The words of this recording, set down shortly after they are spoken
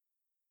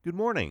Good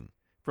morning.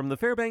 From the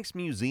Fairbanks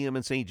Museum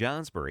in St.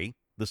 Johnsbury,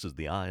 this is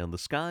the Eye on the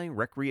Sky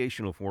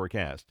recreational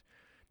forecast.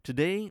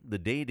 Today, the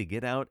day to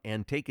get out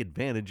and take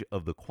advantage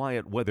of the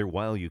quiet weather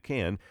while you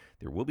can.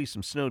 There will be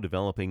some snow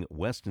developing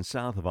west and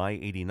south of I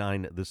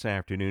 89 this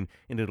afternoon,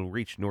 and it'll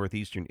reach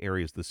northeastern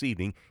areas this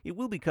evening. It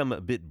will become a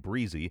bit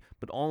breezy,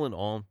 but all in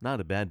all, not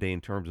a bad day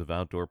in terms of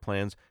outdoor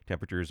plans.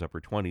 Temperatures upper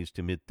 20s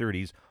to mid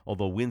 30s,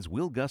 although winds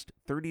will gust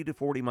 30 to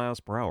 40 miles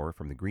per hour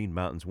from the Green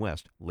Mountains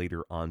west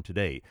later on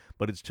today.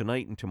 But it's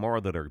tonight and tomorrow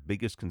that our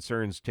biggest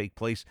concerns take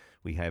place.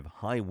 We have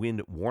high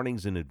wind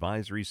warnings and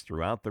advisories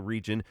throughout the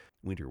region.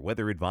 Winter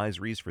weather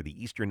advisories for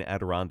the eastern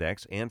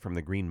Adirondacks and from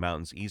the Green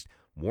Mountains east,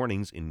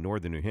 warnings in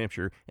northern New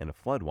Hampshire, and a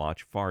flood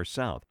watch far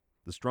south.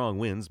 The strong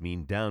winds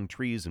mean downed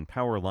trees and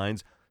power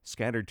lines,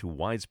 scattered to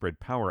widespread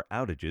power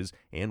outages,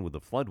 and with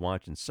a flood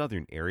watch in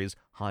southern areas,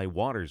 high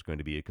water is going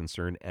to be a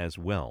concern as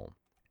well.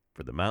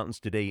 For the mountains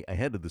today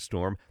ahead of the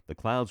storm, the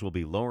clouds will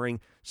be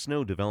lowering,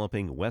 snow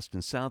developing west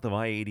and south of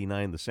I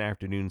 89 this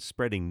afternoon,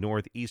 spreading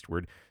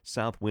northeastward.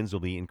 South winds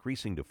will be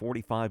increasing to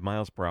 45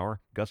 miles per hour,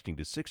 gusting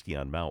to 60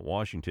 on Mount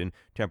Washington,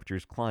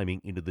 temperatures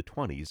climbing into the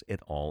 20s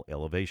at all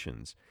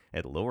elevations.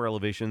 At lower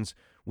elevations,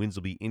 winds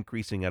will be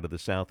increasing out of the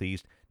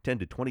southeast, 10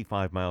 to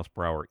 25 miles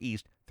per hour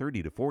east,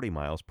 30 to 40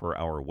 miles per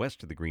hour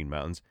west of the Green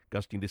Mountains,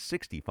 gusting to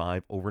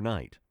 65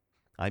 overnight.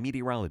 I'm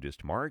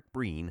meteorologist Mark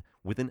Breen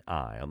with an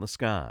eye on the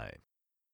sky.